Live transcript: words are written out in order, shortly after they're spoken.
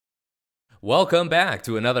Welcome back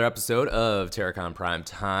to another episode of TERA Prime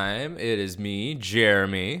Time. It is me,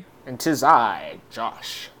 Jeremy. And 'tis I,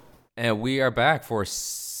 Josh. And we are back for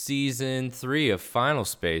Season 3 of Final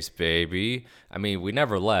Space, baby. I mean, we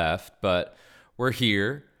never left, but we're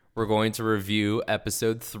here. We're going to review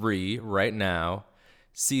Episode 3 right now.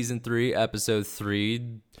 Season 3, Episode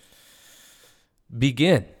 3,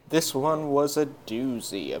 begin. This one was a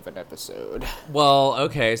doozy of an episode. Well,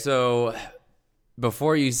 okay, so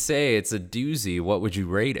before you say it's a doozy, what would you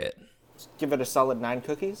rate it? Give it a solid 9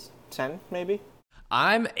 cookies? 10, maybe?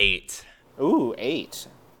 I'm 8. Ooh, 8.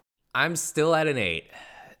 I'm still at an 8.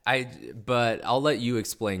 But I'll let you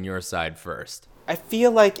explain your side first. I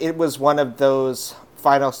feel like it was one of those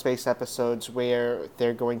Final Space episodes where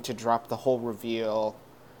they're going to drop the whole reveal.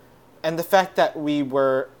 And the fact that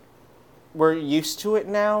we're used to it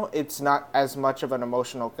now, it's not as much of an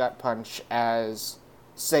emotional gut punch as,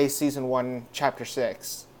 say, Season 1, Chapter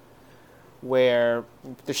 6, where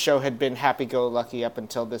the show had been happy-go-lucky up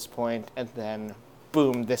until this point, and then,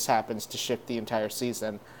 boom, this happens to shift the entire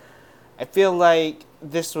season. I feel like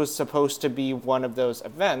this was supposed to be one of those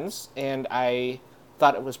events, and I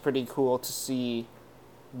thought it was pretty cool to see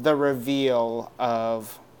the reveal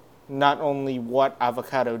of not only what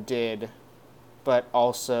Avocado did, but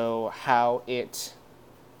also how it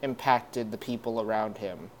impacted the people around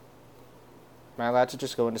him. Am I allowed to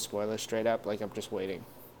just go into spoilers straight up? Like, I'm just waiting.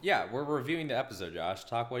 Yeah, we're reviewing the episode, Josh.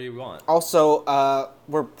 Talk what you want. Also,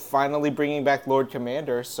 we're finally bringing back Lord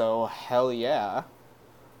Commander, so hell yeah.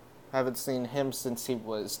 I haven't seen him since he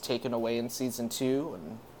was taken away in Season 2,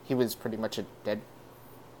 and he was pretty much a dead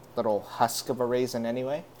little husk of a raisin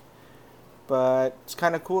anyway. But it's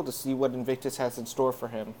kind of cool to see what Invictus has in store for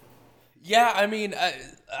him. Yeah, I mean,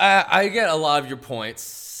 I get a lot of your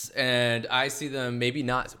points, and I see them maybe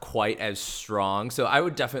not quite as strong. So I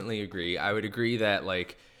would definitely agree. I would agree that,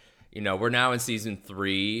 like, you know, we're now in Season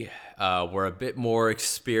 3. We're a bit more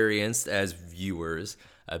experienced as viewers,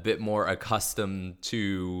 a bit more accustomed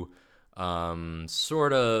to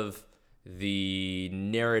sort of the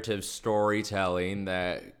narrative storytelling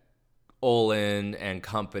that Olin and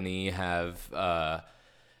company have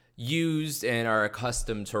used and are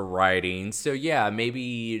accustomed to writing. So yeah,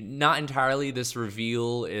 maybe not entirely this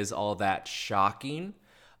reveal is all that shocking.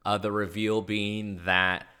 The reveal being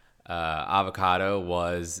that Avocado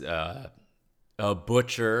was a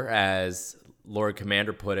butcher, as Lord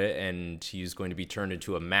Commander put it, and he's going to be turned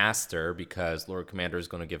into a master because Lord Commander is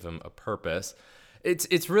going to give him a purpose.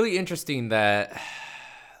 It's really interesting that,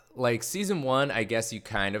 like, Season 1, I guess you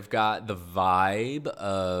kind of got the vibe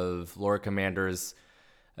of Lord Commander's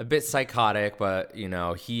a bit psychotic, but, you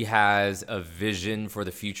know, he has a vision for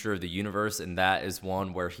the future of the universe, and that is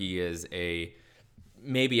one where he is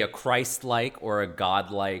maybe a Christ-like or a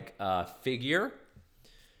God-like figure.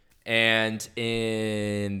 And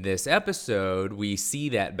in this episode, we see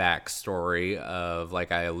that backstory of,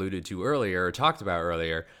 like I alluded to earlier, or talked about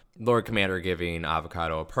earlier, Lord Commander giving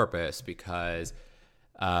Avocado a purpose because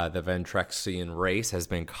the Ventrexian race has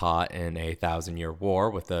been caught in a 1,000-year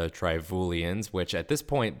war with the Trivulians, which at this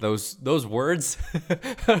point, those words,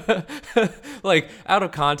 like, out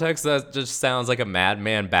of context, that just sounds like a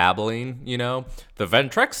madman babbling, you know? The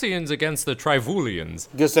Ventrexians against the Trivulians.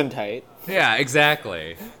 Gesundheit. Yeah,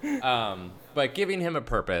 exactly. But giving him a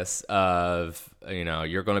purpose of, you know,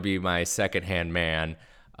 you're going to be my second-hand man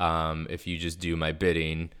if you just do my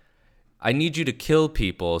bidding. I need you to kill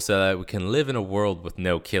people so that we can live in a world with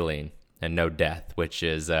no killing and no death, which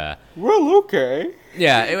is... Well, okay.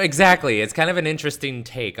 Yeah, exactly. It's kind of an interesting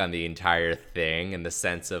take on the entire thing in the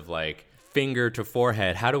sense of, like, finger to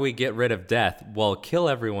forehead. How do we get rid of death? Well, kill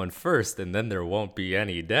everyone first, and then there won't be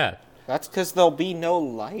any death. That's because there'll be no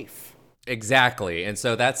life. Exactly. And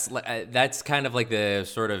so that's kind of like the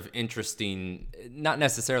sort of interesting, not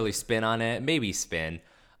necessarily spin on it, maybe spin,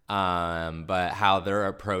 but how they're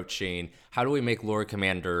approaching, how do we make Lord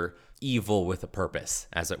Commander evil with a purpose,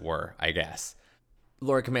 as it were, I guess.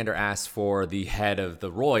 Lord Commander asks for the head of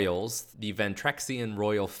the royals, the Ventrexian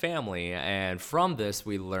royal family, and from this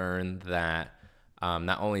we learn that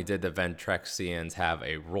not only did the Ventrexians have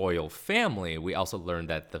a royal family, we also learned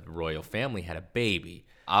that the royal family had a baby.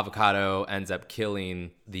 Avocado ends up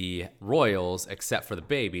killing the royals except for the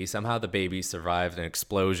baby. Somehow the baby survived an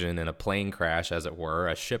explosion in a plane crash, as it were,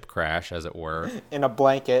 a ship crash, as it were. In a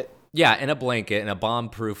blanket. Yeah, in a blanket, in a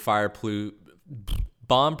bomb-proof, fireproof,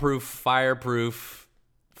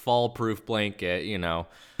 fall-proof blanket, you know.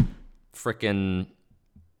 Frickin',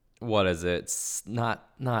 what is it?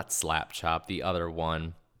 Not Slap Chop, the other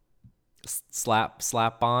one.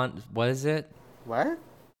 Slap on, what is it? What?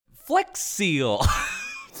 Flex Seal.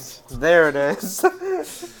 There it is.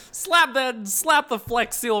 Slap the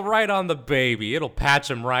Flex Seal right on the baby. It'll patch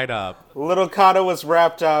him right up. Little Kato was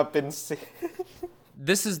wrapped up in...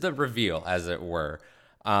 This is the reveal, as it were,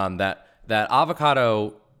 that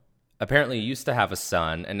Avocado apparently used to have a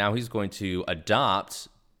son, and now he's going to adopt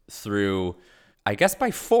through, I guess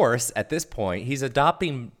by force at this point. He's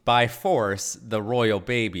adopting by force the royal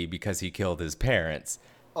baby because he killed his parents.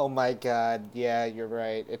 Oh my god, yeah, you're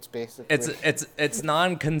right. It's basically... It's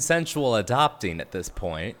non-consensual adopting at this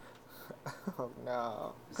point. Oh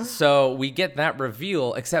no. So we get that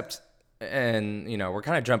reveal, except, and we're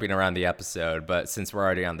kind of jumping around the episode, but since we're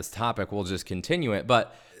already on this topic, we'll just continue it.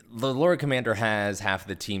 But the Lord Commander has half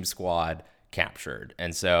the team squad captured,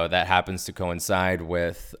 and so that happens to coincide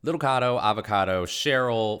with Little Kato, Avocado,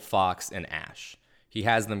 Cheryl, Fox, and Ash. He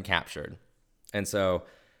has them captured, and so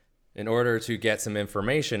in order to get some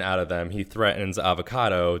information out of them, he threatens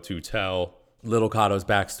Avocado to tell Little Kato's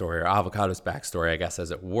backstory, or Avocado's backstory, I guess, as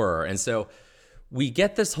it were. And so we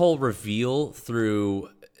get this whole reveal through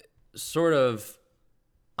sort of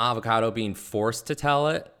Avocado being forced to tell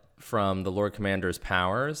it from the Lord Commander's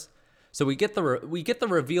powers. So we get the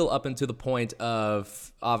reveal up into the point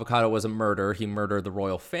of Avocado was a murderer. He murdered the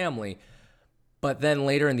royal family. But then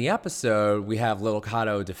later in the episode, we have Little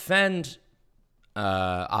Kato defend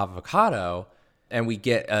Avocado, and we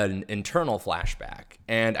get an internal flashback.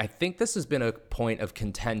 And I think this has been a point of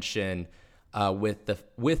contention with the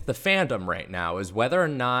fandom right now, is whether or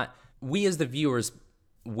not we as the viewers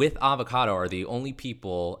with Avocado are the only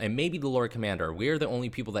people, and maybe the Lord Commander, we are the only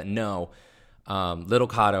people that know Little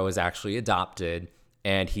Kato is actually adopted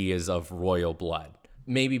and he is of royal blood.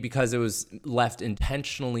 Maybe because it was left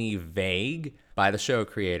intentionally vague by the show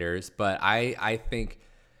creators, but I think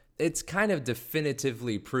it's kind of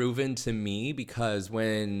definitively proven to me, because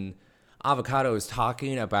when Avocado is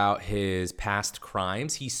talking about his past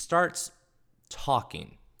crimes, he starts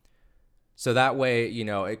talking. So that way,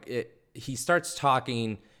 he starts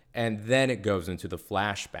talking and then it goes into the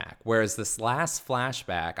flashback. Whereas this last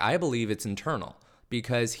flashback, I believe it's internal,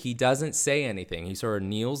 because he doesn't say anything. He sort of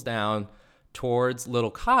kneels down towards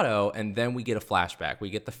Little Kato, and then we get a flashback.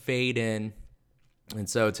 We get the fade in. And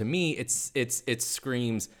so to me, it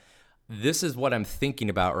screams, this is what I'm thinking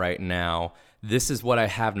about right now. This is what I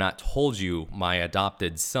have not told you, my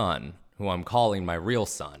adopted son, who I'm calling my real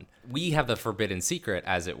son. We have the forbidden secret,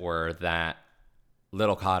 as it were, that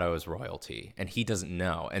Little Kato is royalty, and he doesn't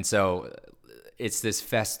know. And so it's this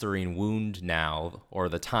festering wound now, or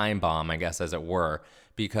the time bomb, I guess, as it were,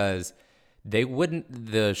 because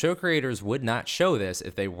the show creators would not show this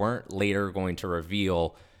if they weren't later going to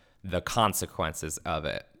reveal the consequences of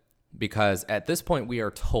it. Because at this point, we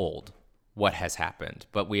are told what has happened,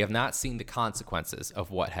 but we have not seen the consequences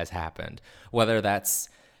of what has happened. Whether that's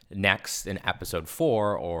next in episode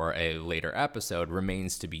 4 or a later episode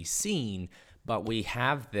remains to be seen, but we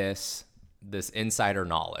have this insider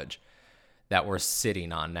knowledge that we're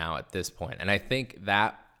sitting on now at this point. And I think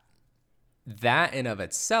that in of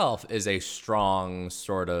itself is a strong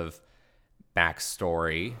sort of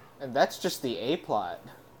backstory. And that's just the A-plot.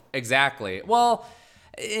 Exactly. Well,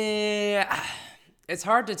 it's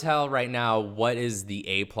hard to tell right now what is the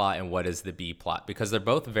A plot and what is the B plot, because they're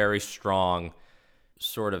both very strong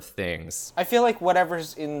sort of things. I feel like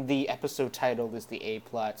whatever's in the episode title is the A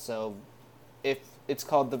plot, so if it's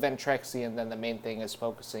called the Ventrexian, then the main thing is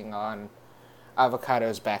focusing on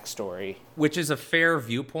Avocado's backstory. Which is a fair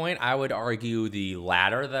viewpoint. I would argue the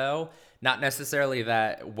latter, though. Not necessarily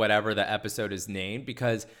that whatever the episode is named,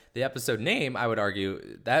 because the episode name, I would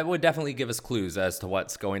argue, that would definitely give us clues as to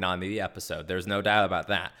what's going on in the episode. There's no doubt about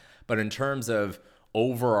that. But in terms of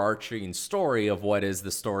overarching story of what is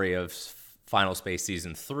the story of Final Space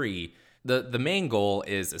Season 3, the main goal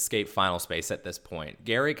is escape Final Space at this point.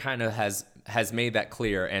 Gary kind of has made that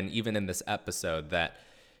clear, and even in this episode, that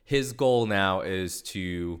his goal now is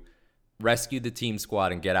to rescue the team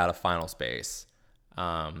squad and get out of Final Space.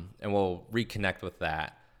 And we'll reconnect with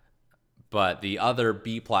that. But the other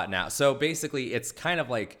B plot now, so basically it's kind of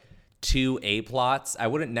like two A plots. I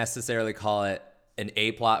wouldn't necessarily call it an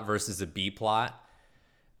A plot versus a B plot,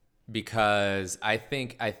 because I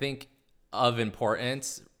think of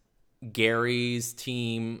importance, Gary's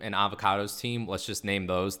team and Avocado's team, let's just name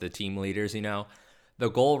those the team leaders, the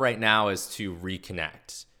goal right now is to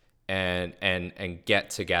reconnect and get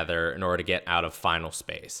together in order to get out of Final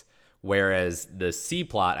Space. Whereas the C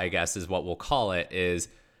plot, I guess is what we'll call it, is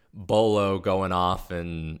Bolo going off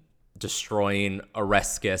and destroying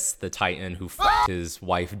Oreskes, the Titan who f***ed his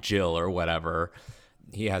wife Jill or whatever.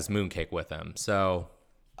 He has Mooncake with him. So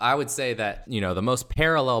I would say that, the most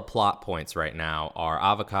parallel plot points right now are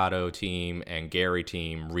Avocado team and Gary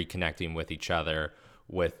team reconnecting with each other,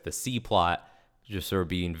 with the C plot just sort of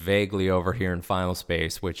being vaguely over here in Final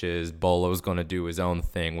Space, which is Bolo's going to do his own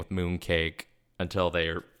thing with Mooncake until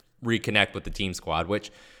they reconnect with the team squad,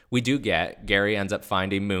 which we do get. Gary ends up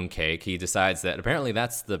finding Mooncake. He decides that apparently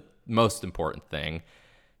that's the most important thing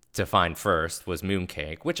to find first was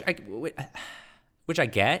Mooncake, which I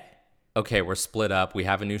get. Okay, we're split up. We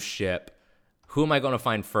have a new ship. Who am I going to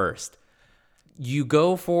find first? You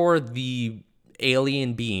go for the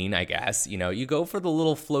alien being, I guess. You go for the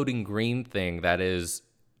little floating green thing that is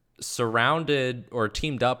surrounded or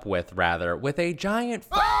teamed up with a giant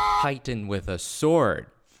titan with a sword.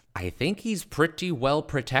 I think he's pretty well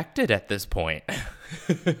protected at this point.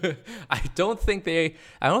 I don't think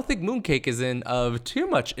Mooncake is in of too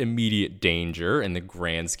much immediate danger in the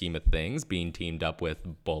grand scheme of things, being teamed up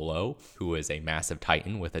with Bolo, who is a massive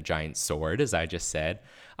titan with a giant sword, as I just said.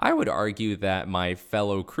 I would argue that my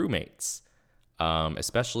fellow crewmates,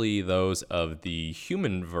 especially those of the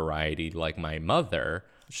human variety like my mother,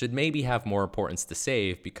 should maybe have more importance to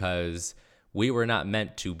save, because we were not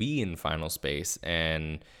meant to be in Final Space,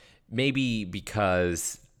 and maybe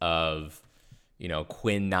because of,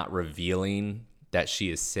 Quinn not revealing that she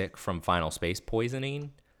is sick from Final Space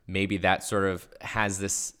poisoning, maybe that sort of has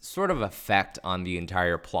this sort of effect on the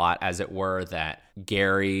entire plot, as it were, that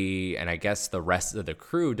Gary and I guess the rest of the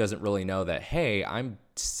crew doesn't really know that, hey, I'm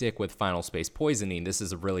sick with Final Space poisoning. This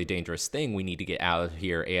is a really dangerous thing. We need to get out of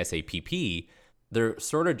here ASAP. They're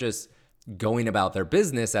sort of just going about their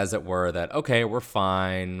business, as it were, that, okay, we're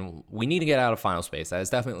fine. We need to get out of Final Space. That is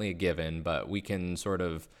definitely a given, but we can sort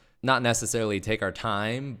of not necessarily take our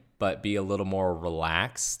time, but be a little more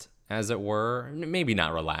relaxed, as it were. Maybe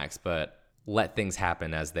not relaxed, but let things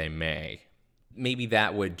happen as they may. Maybe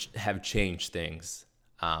that would have changed things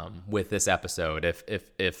with this episode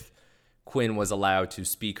if Quinn was allowed to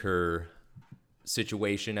speak her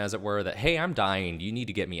situation, as it were, that, hey, I'm dying. You need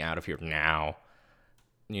to get me out of here now.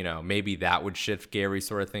 Maybe that would shift Gary's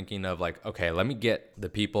sort of thinking of like, okay, let me get the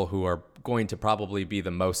people who are going to probably be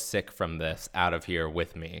the most sick from this out of here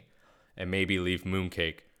with me, and maybe leave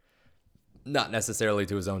Mooncake, not necessarily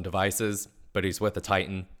to his own devices, but he's with a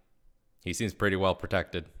Titan. He seems pretty well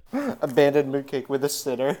protected. Abandoned Mooncake with a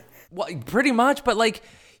sitter. Well, pretty much, but like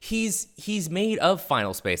he's made of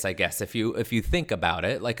Final Space, I guess, if you think about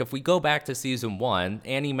it. Like if we go back to season 1,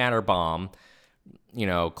 Antimatter Bomb,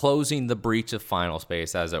 closing the breach of Final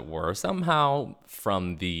Space, as it were, somehow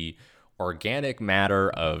from the organic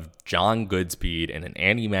matter of John Goodspeed and an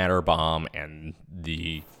antimatter bomb and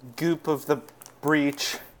the goop of the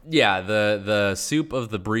breach. Yeah, the soup of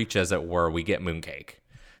the breach, as it were, we get Mooncake.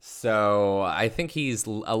 So I think he's a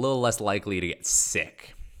little less likely to get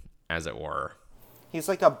sick, as it were. He's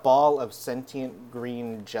like a ball of sentient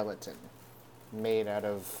green gelatin made out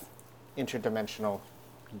of interdimensional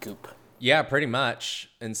goop. Yeah, pretty much.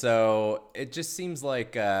 And so it just seems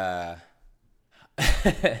like again,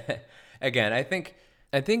 I think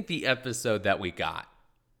the episode that we got,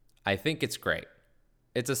 I think it's great.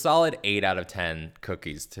 It's a solid 8 out of 10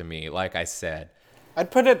 cookies to me, like I said.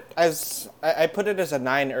 I'd put it as I put it as a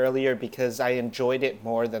 9 earlier because I enjoyed it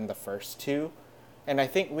more than the first two. And I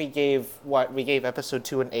think we gave episode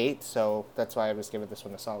 2 an 8, so that's why I was giving this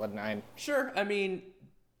one a solid 9. Sure. I mean,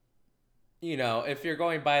 if you're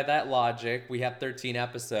going by that logic, we have 13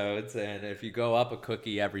 episodes, and if you go up a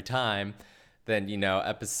cookie every time, then,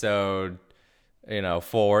 episode,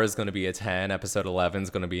 4 is going to be a 10, episode 11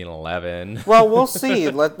 is going to be an 11. Well, we'll see.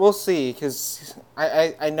 We'll see, because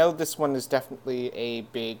I know this one is definitely a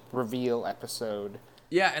big reveal episode.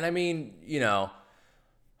 Yeah, and I mean,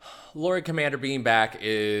 Lord Commander being back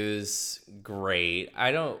is great.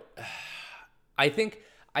 I think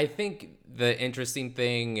the interesting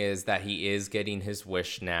thing is that he is getting his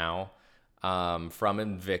wish now from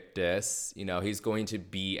Invictus. He's going to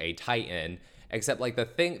be a Titan. Except like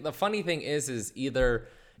the funny thing is either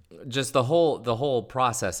just the whole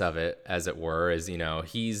process of it, as it were, is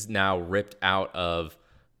he's now ripped out of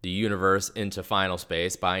the universe into Final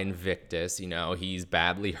Space by Invictus. He's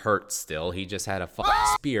badly hurt still. He just had a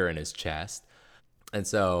fucking spear in his chest, and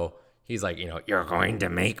so he's like, you're going to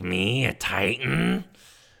make me a Titan.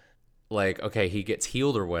 Like, okay, he gets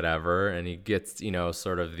healed or whatever, and he gets,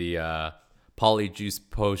 sort of the polyjuice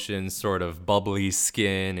potion sort of bubbly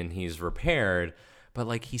skin, and he's repaired, but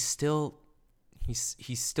like he's still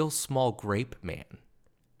small grape man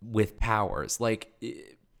with powers. Like,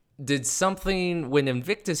 did something, when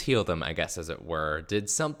Invictus healed him, I guess, as it were,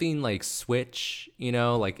 did something like switch,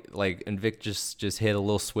 like Invictus just hit a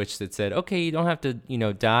little switch that said, okay, you don't have to,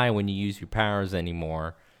 die when you use your powers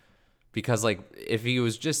anymore. Because, like, if he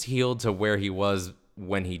was just healed to where he was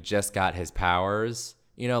when he just got his powers,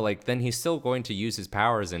 you know, like, then he's still going to use his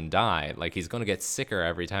powers and die. Like, he's going to get sicker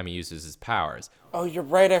every time he uses his powers. Oh, you're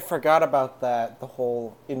right. I forgot about that. The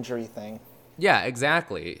whole injury thing. Yeah,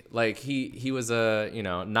 exactly. Like, he was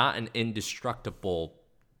not an indestructible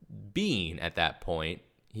being at that point.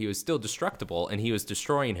 He was still destructible, and he was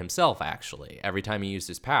destroying himself, actually, every time he used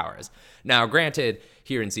his powers. Now, granted,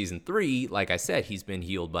 here in Season 3, like I said, he's been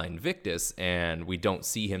healed by Invictus, and we don't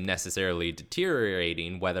see him necessarily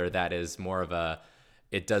deteriorating, whether that is more of a,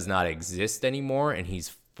 it does not exist anymore, and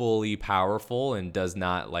he's fully powerful and does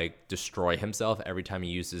not, like, destroy himself every time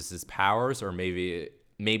he uses his powers, or maybe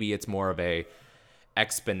it's more of a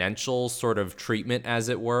exponential sort of treatment, as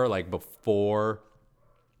it were, like before.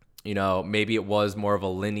 You know, maybe it was more of a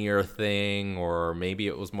linear thing, or maybe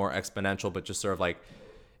it was more exponential, but just sort of like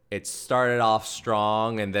it started off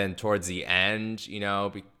strong and then towards the end, you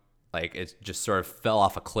know, like it just sort of fell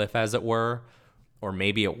off a cliff, as it were. Or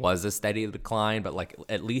maybe it was a steady decline, but like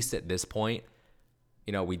at least at this point,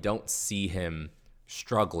 you know, we don't see him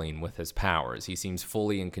struggling with his powers. He seems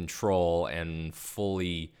fully in control and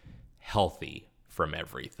fully healthy from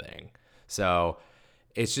everything. So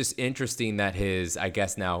it's just interesting that I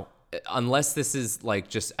guess now, unless this is like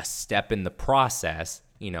just a step in the process,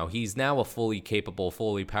 you know, he's now a fully capable,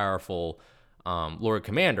 fully powerful Lord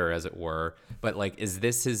Commander, as it were. But like, is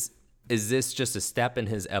this just a step in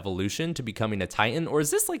his evolution to becoming a Titan, or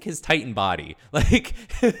is this like his Titan body? Like,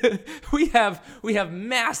 we have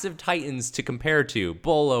massive Titans to compare to: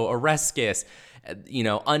 Bolo, Oreskes, you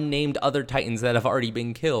know, unnamed other Titans that have already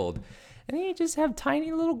been killed, and then you just have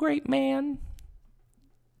tiny little great man.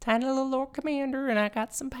 Tiny little Lord Commander, and I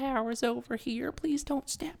got some powers over here. Please don't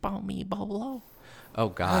step on me, Bolo. Oh,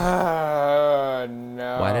 God.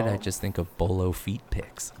 No. Why did I just think of Bolo feet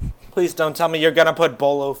pics? Please don't tell me you're going to put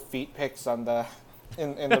Bolo feet pics on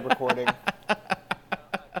in the recording.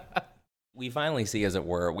 We finally see, as it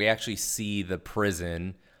were, we actually see the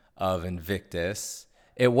prison of Invictus.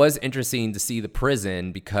 It was interesting to see the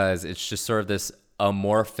prison because it's just sort of this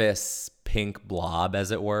amorphous pink blob, as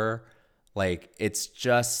it were. Like, it's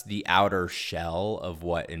just the outer shell of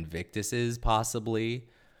what Invictus is, possibly.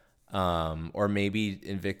 Or maybe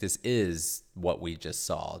Invictus is what we just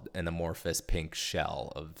saw, an amorphous pink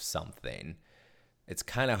shell of something. It's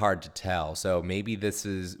kind of hard to tell. So maybe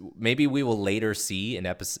we will later see in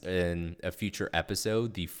a future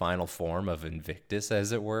episode the final form of Invictus,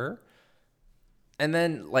 as it were. And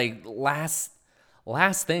then, like, last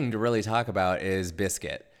thing to really talk about is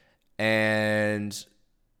Biscuit. And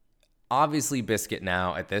obviously, Biscuit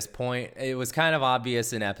now, at this point, it was kind of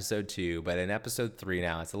obvious in episode 2, but in episode 3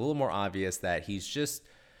 now, it's a little more obvious that he's just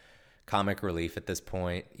comic relief at this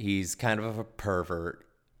point. He's kind of a pervert,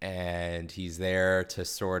 and he's there to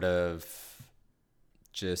sort of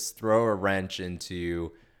just throw a wrench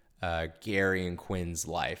into Gary and Quinn's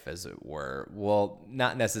life, as it were. Well,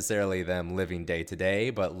 not necessarily them living day to day,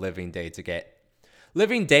 but living day to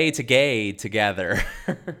gay together.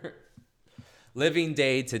 Living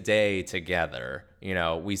day to day together. You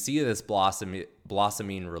know, we see this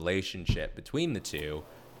blossoming relationship between the two.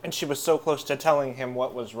 And she was so close to telling him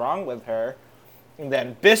what was wrong with her. And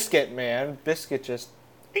then Biscuit just,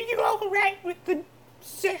 are you all right with the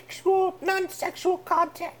non-sexual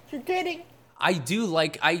contact you're getting?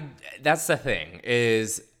 That's the thing,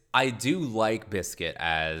 is I do like Biscuit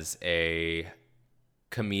as a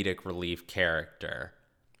comedic relief character.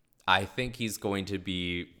 I think he's going to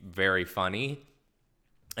be very funny,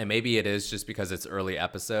 and maybe it is just because it's early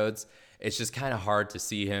episodes. It's just kind of hard to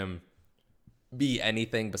see him be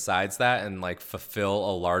anything besides that and like fulfill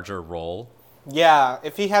a larger role. Yeah,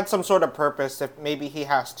 if he had some sort of purpose, if maybe he's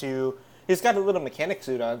got a little mechanic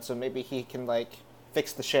suit on, so maybe he can like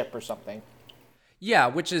fix the ship or something. Yeah,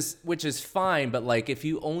 which is fine, but like if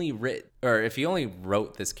you only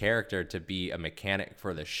wrote this character to be a mechanic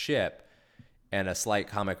for the ship and a slight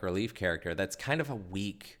comic relief character, that's kind of a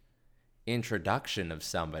weak introduction of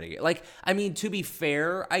somebody. Like, I mean, to be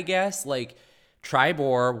fair, I guess, like,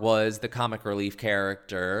 Tribor was the comic relief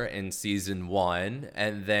character in season 1,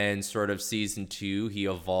 and then sort of season 2, he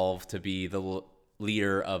evolved to be the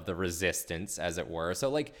leader of the resistance, as it were. So,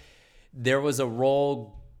 like, there was a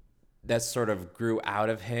role that sort of grew out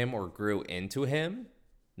of him or grew into him.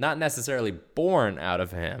 Not necessarily born out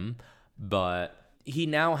of him, but he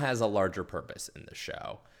now has a larger purpose in the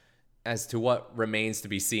show. As to what remains to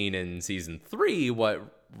be seen in season 3,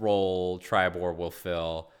 what role Tribor will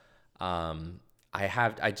fill,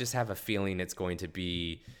 I just have a feeling it's going to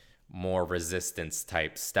be more resistance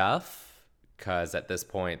type stuff, because at this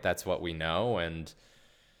point that's what we know, and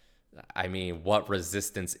I mean, what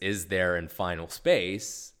resistance is there in final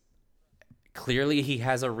space? Clearly, he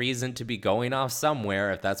has a reason to be going off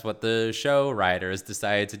somewhere if that's what the show writers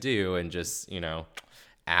decided to do, and just,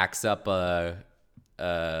 axe up a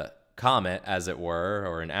comet, as it were,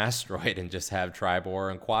 or an asteroid, and just have Tribor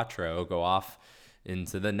and Quattro go off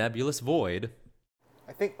into the nebulous void.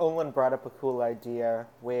 I think Olin brought up a cool idea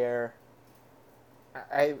where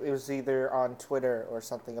it was either on Twitter or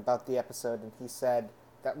something about the episode, and he said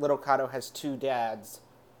that Little Kato has two dads,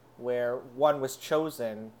 where one was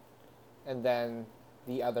chosen, and then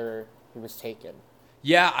the other, he was taken.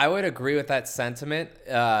 Yeah, I would agree with that sentiment.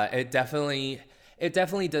 It definitely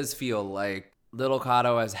does feel like Little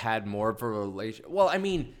Kato has had more of a relation. Well, I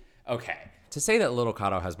mean, okay, to say that Little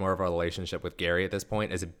Kato has more of a relationship with Gary at this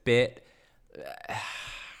point is a bit.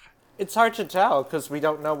 It's hard to tell because we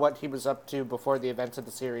don't know what he was up to before the events of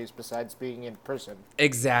the series besides being in prison.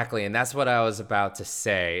 Exactly, and that's what I was about to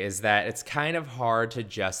say, is that it's kind of hard to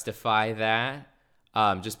justify that,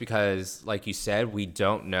 just because, like you said, we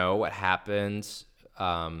don't know what happened.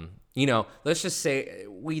 Let's just say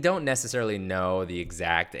we don't necessarily know the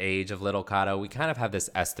exact age of Little Kato. We kind of have this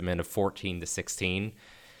estimate of 14 to 16,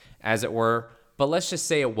 as it were, but let's just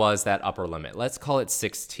say it was that upper limit. Let's call it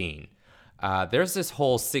 16. There's this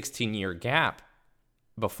whole 16-year gap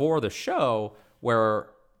before the show where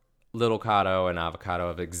Little Kato and Avocado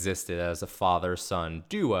have existed as a father-son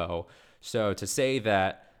duo. So to say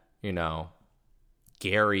that,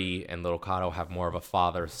 Gary and Little Kato have more of a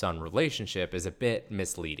father-son relationship is a bit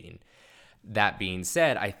misleading. That being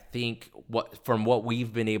said, I think from what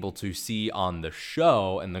we've been able to see on the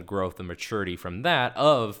show and the growth and maturity from that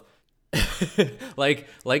of like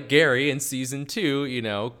Gary in season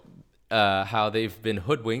 2, how they've been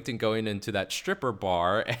hoodwinked and going into that stripper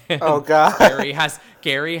bar. And oh God!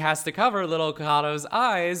 Gary has to cover Little Kato's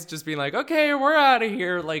eyes, just being like, "Okay, we're out of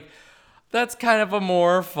here." Like, that's kind of a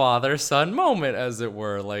more father-son moment, as it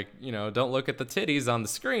were. Like, don't look at the titties on the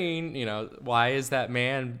screen. Why is that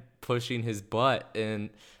man pushing his butt and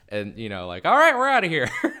like, all right, we're out of here.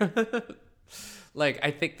 Like,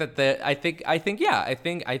 I think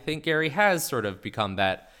Gary has sort of become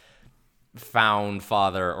that found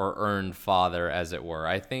father or earned father, as it were.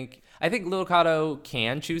 I think Little Kato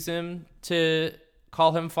can choose him to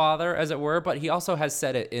call him father, as it were, but he also has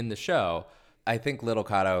said it in the show. I think Little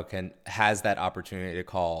Kato has that opportunity to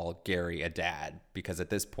call Gary a dad, because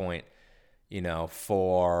at this point,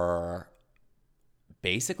 for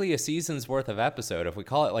basically a season's worth of episode, if we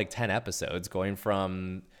call it like 10 episodes, going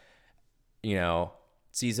from,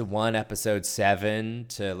 season 1, episode 7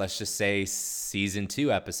 to, let's just say, season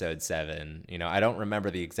 2, episode 7. I don't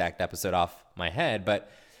remember the exact episode off my head,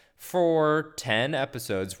 but for 10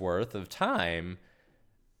 episodes worth of time,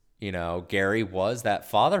 Gary was that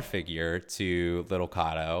father figure to Little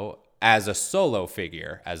Kato as a solo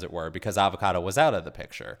figure, as it were, because Avocado was out of the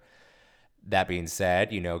picture. That being said,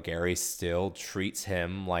 Gary still treats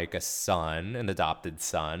him like a son, an adopted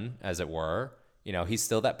son, as it were. He's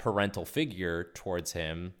still that parental figure towards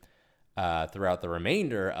him throughout the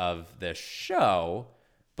remainder of the show.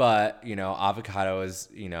 But, Avocado is,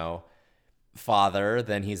 father,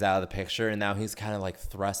 then he's out of the picture, and now he's kind of like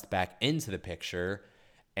thrust back into the picture.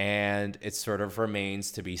 And it sort of remains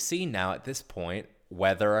to be seen now at this point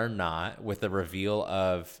whether or not, with the reveal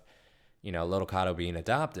of, Little Kato being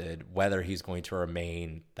adopted, whether he's going to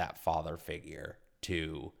remain that father figure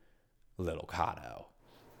to Little Kato.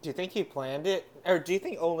 Do you think he planned it? Or do you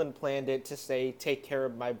think Olin planned it to say, take care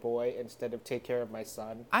of my boy instead of take care of my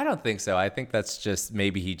son? I don't think so. I think that's just,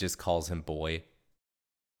 maybe he just calls him boy.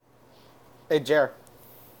 Hey, Jer.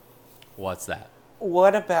 What's that?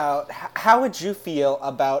 What about, how would you feel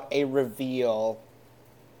about a reveal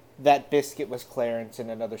that Biscuit was Clarence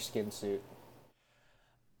in another skin suit?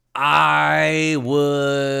 I'm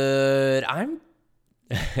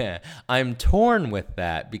torn with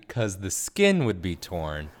that, because the skin would be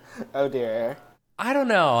torn. Oh dear. I don't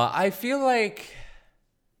know. I feel like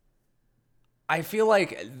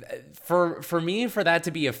for me, for that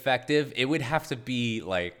to be effective, it would have to be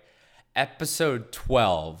like episode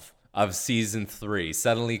 12 of season 3.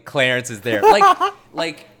 Suddenly Clarence is there.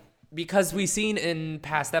 Like because we've seen in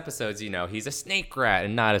past episodes, he's a snake rat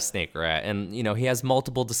and not a snake rat. And, he has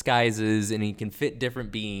multiple disguises and he can fit different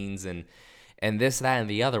beings and this, that, and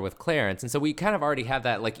the other with Clarence. And so we kind of already have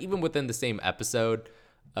that, like, even within the same episode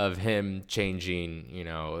of him changing,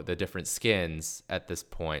 the different skins at this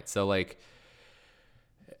point. So, like,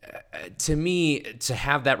 to me, to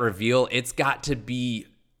have that reveal, it's got to be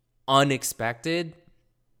unexpected.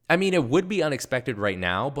 I mean, it would be unexpected right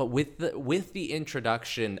now, but with the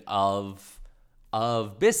introduction of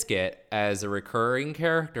of Biscuit as a recurring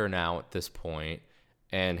character now at this point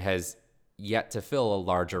and has yet to fill a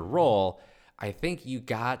larger role, I think you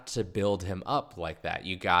got to build him up like that.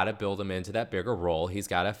 You got to build him into that bigger role. He's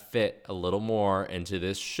got to fit a little more into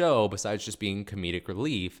this show besides just being comedic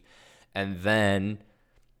relief. And then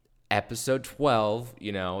episode 12,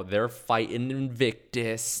 they're fighting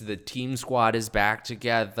Invictus. The team squad is back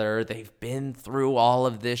together. They've been through all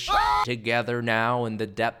of this together now in the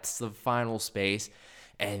depths of final space.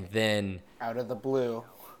 And then out of the blue,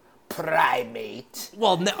 primate.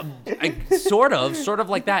 Well, no, sort of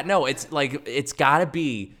like that. No, it's like it's gotta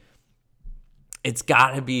be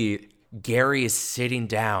Gary is sitting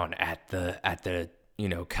down at the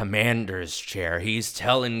commander's chair. He's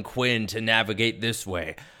telling Quinn to navigate this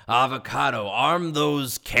way. Avocado, arm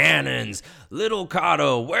those cannons. Little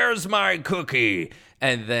Cato, where's my cookie?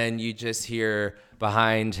 And then you just hear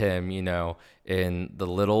behind him, in the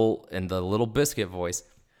little Biscuit voice,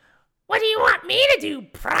 what do you want me to do,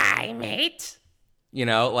 primate?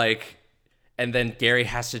 And then Gary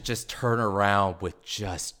has to just turn around with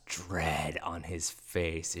just dread on his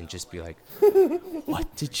face and just be like,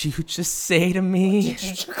 what did you just say to me?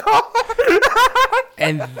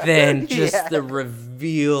 And then just the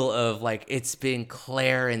reveal of, it's been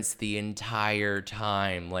Clarence the entire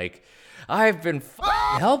time. I've been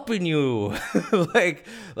helping you. like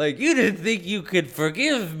you didn't think you could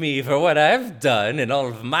forgive me for what I've done and all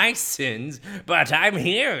of my sins, but I'm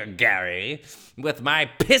here, Gary, with my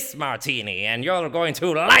piss martini, and you're going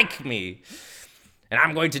to like me. And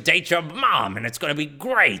I'm going to date your mom, and it's going to be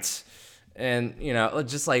great. And,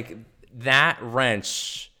 just that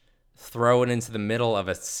wrench thrown into the middle of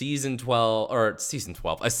a season 3,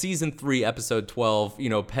 episode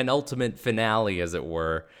 12, penultimate finale, as it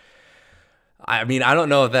were. I mean, I don't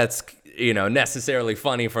know if that's, necessarily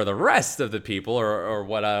funny for the rest of the people or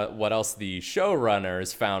what else the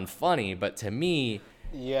showrunners found funny. But to me,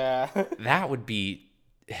 yeah, that would be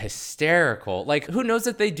hysterical. Who knows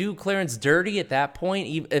if they do Clarence dirty at that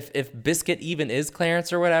point, if Biscuit even is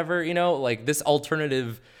Clarence or whatever, this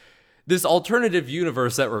alternative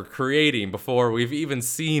universe that we're creating before we've even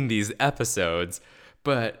seen these episodes.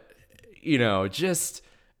 But, just...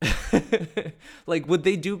 would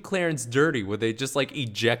they do Clarence dirty? Would they just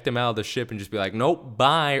eject him out of the ship and just be like, nope,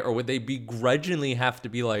 bye? Or would they begrudgingly have to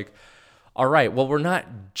be like, all right, well, we're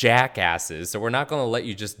not jackasses, so we're not going to let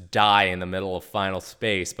you just die in the middle of final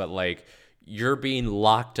space, but you're being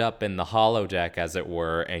locked up in the holodeck, as it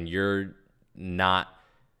were, and you're not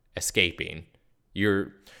escaping.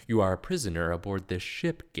 You are a prisoner aboard this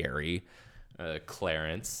ship, Gary,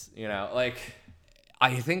 Clarence.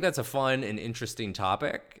 I think that's a fun and interesting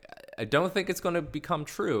topic. I don't think it's going to become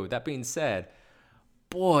true. That being said,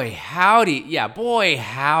 boy, howdy,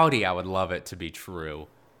 I would love it to be true.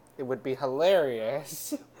 It would be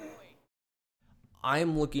hilarious.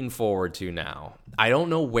 I'm looking forward to now. I don't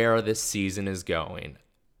know where this season is going.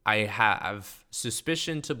 I have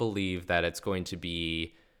suspicion to believe that it's going to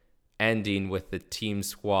be ending with the team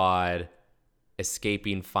squad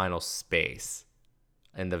escaping final space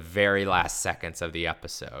in the very last seconds of the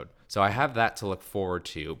episode. So I have that to look forward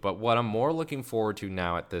to. But what I'm more looking forward to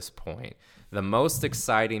now at this point, the most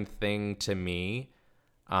exciting thing to me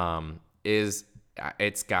is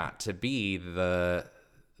it's got to be the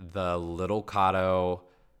little Cato.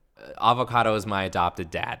 Avocado is my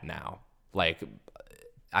adopted dad now.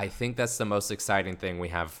 I think that's the most exciting thing we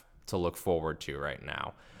have to look forward to right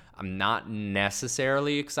now. I'm not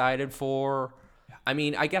necessarily excited for...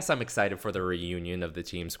 I guess I'm excited for the reunion of the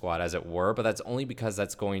team squad, as it were, but that's only because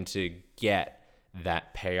that's going to get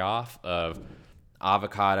that payoff of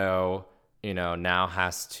Avocado, now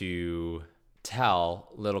has to tell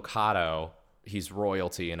little Cato he's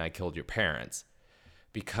royalty and I killed your parents.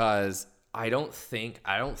 Because I don't think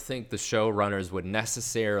the showrunners would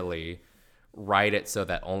necessarily write it so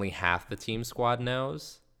that only half the team squad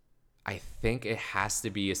knows. I think it has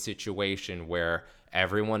to be a situation where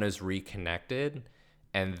everyone is reconnected,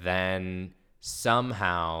 and then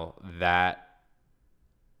somehow that,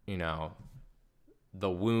 the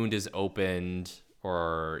wound is opened,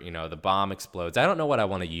 or, the bomb explodes. I don't know what I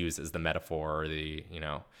want to use as the metaphor or the,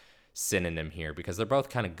 synonym here, because they're both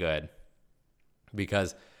kind of good.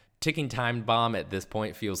 Because ticking time bomb at this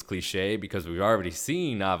point feels cliche, because we've already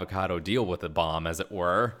seen Avocado deal with a bomb, as it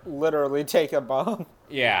were. Literally take a bomb.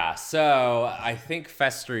 Yeah, so I think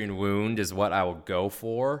festering wound is what I will go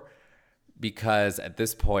for, because at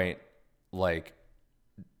this point,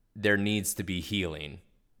 there needs to be healing.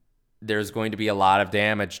 There's going to be a lot of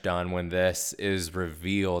damage done when this is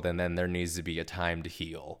revealed, and then there needs to be a time to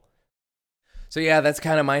heal. So yeah, that's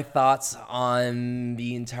kind of my thoughts on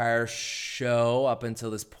the entire show up until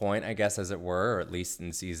this point, I guess, as it were, or at least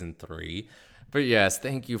in season 3. But yes,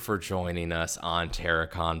 thank you for joining us on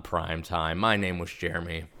TerraCon Primetime. My name was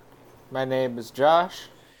Jeremy. My name is Josh.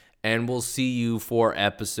 And we'll see you for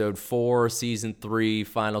episode 4, season 3,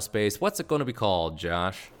 Final Space. What's it going to be called,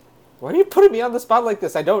 Josh? Why are you putting me on the spot like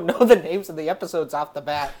this? I don't know the names of the episodes off the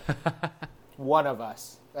bat. One of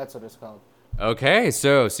Us. That's what it's called. Okay,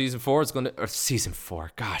 so season 4 is going to... Or season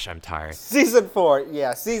 4. Gosh, I'm tired. Season 4.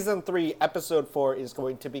 Yeah, season 3, episode 4 is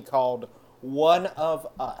going to be called One of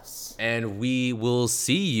Us. And we will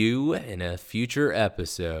see you in a future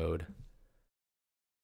episode.